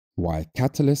Why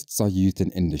Catalysts Are Used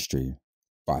in Industry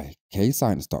by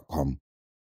KayScience.com.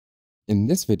 In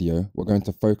this video, we're going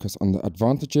to focus on the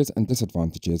advantages and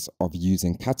disadvantages of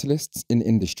using catalysts in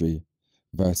industry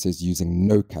versus using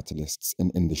no catalysts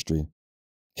in industry.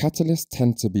 Catalysts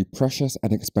tend to be precious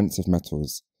and expensive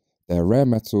metals. They're rare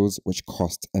metals which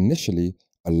cost initially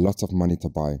a lot of money to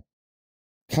buy.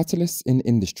 Catalysts in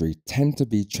industry tend to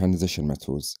be transition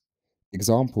metals.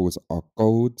 Examples are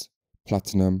gold,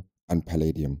 platinum, and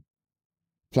palladium.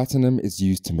 Platinum is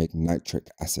used to make nitric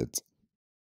acid.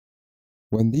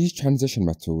 When these transition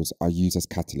metals are used as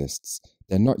catalysts,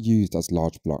 they're not used as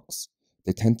large blocks.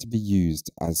 They tend to be used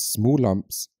as small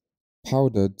lumps,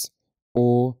 powdered,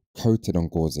 or coated on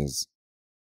gauzes.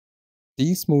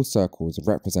 These small circles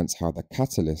represents how the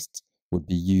catalyst would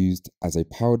be used as a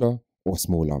powder or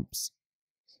small lumps.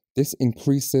 This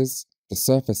increases the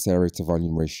surface area to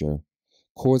volume ratio,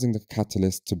 causing the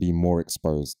catalyst to be more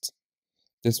exposed.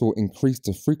 This will increase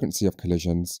the frequency of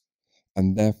collisions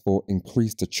and therefore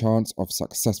increase the chance of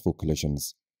successful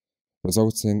collisions,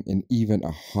 resulting in even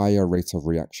a higher rate of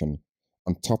reaction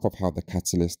on top of how the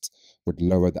catalyst would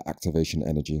lower the activation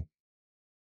energy.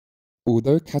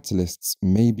 Although catalysts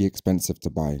may be expensive to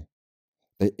buy,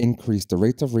 they increase the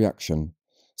rate of reaction,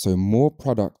 so more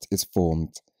product is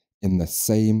formed in the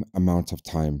same amount of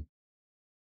time.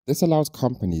 This allows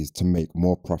companies to make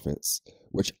more profits,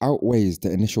 which outweighs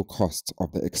the initial cost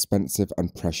of the expensive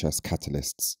and precious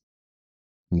catalysts.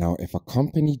 Now, if a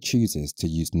company chooses to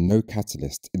use no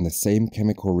catalyst in the same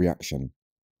chemical reaction,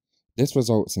 this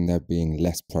results in there being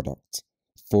less product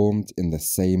formed in the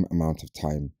same amount of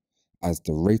time, as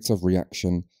the rate of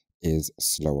reaction is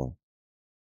slower.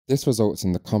 This results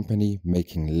in the company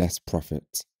making less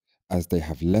profit, as they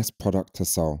have less product to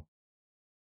sell.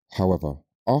 However,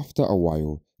 after a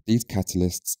while, these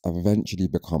catalysts eventually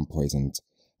become poisoned,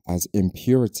 as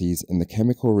impurities in the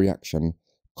chemical reaction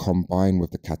combine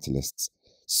with the catalysts,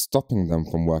 stopping them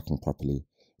from working properly,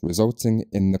 resulting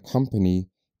in the company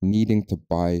needing to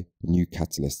buy new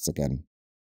catalysts again.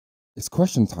 It's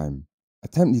question time.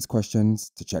 Attempt these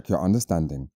questions to check your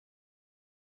understanding.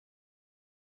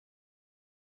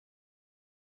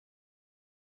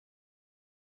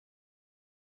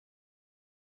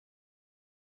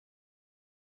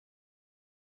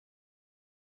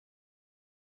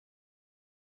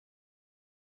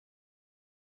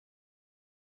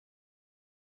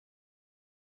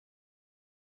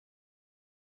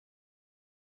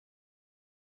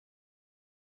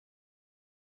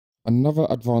 Another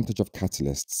advantage of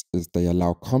catalysts is they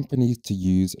allow companies to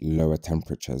use lower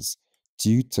temperatures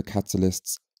due to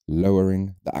catalysts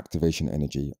lowering the activation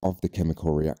energy of the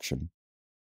chemical reaction.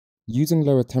 Using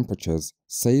lower temperatures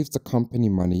saves the company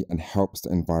money and helps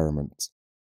the environment.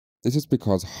 This is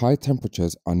because high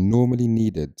temperatures are normally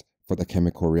needed for the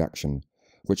chemical reaction,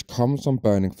 which comes from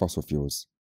burning fossil fuels.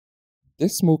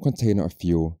 This small container of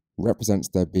fuel represents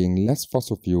there being less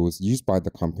fossil fuels used by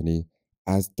the company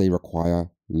as they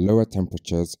require lower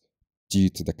temperatures due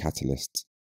to the catalyst.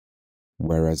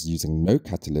 Whereas using no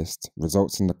catalyst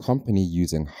results in the company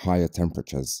using higher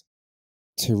temperatures.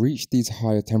 To reach these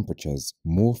higher temperatures,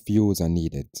 more fuels are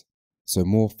needed, so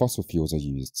more fossil fuels are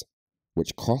used,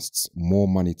 which costs more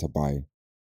money to buy.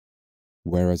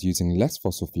 Whereas using less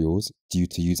fossil fuels due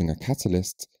to using a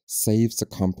catalyst saves the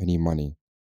company money.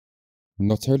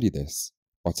 Not only this,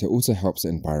 but it also helps the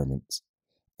environment,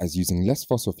 as using less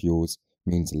fossil fuels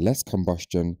means less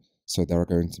combustion, so there are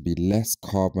going to be less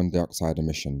carbon dioxide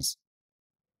emissions.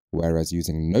 Whereas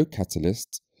using no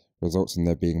catalyst results in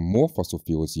there being more fossil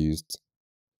fuels used,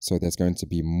 so there's going to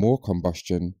be more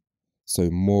combustion,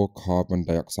 so more carbon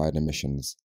dioxide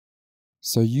emissions.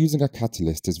 So using a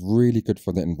catalyst is really good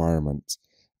for the environment,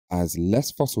 as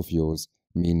less fossil fuels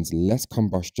means less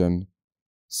combustion,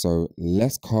 so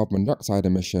less carbon dioxide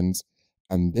emissions,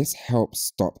 and this helps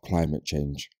stop climate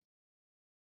change.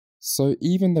 So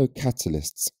even though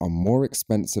catalysts are more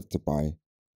expensive to buy,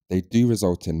 they do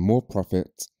result in more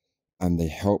profit and they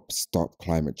help stop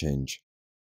climate change.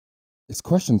 It's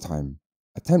question time.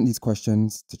 Attempt these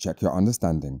questions to check your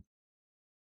understanding.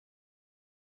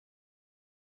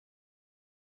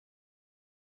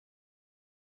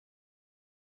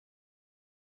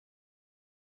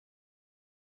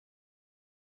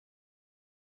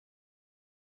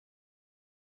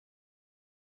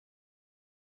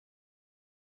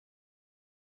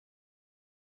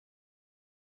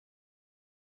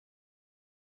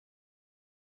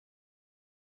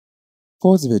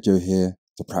 Pause the video here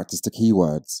to practice the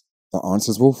keywords. The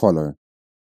answers will follow.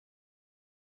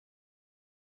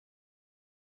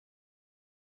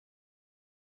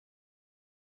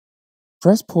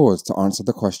 Press pause to answer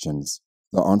the questions.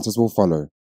 The answers will follow.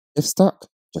 If stuck,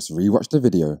 just rewatch the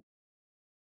video.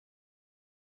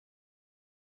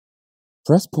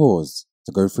 Press pause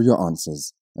to go through your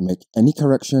answers and make any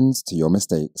corrections to your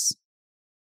mistakes.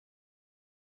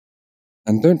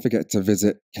 And don't forget to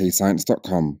visit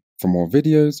KayScience.com for more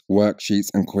videos, worksheets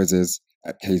and quizzes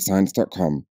at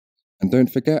KayScience.com. And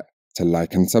don't forget to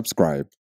like and subscribe.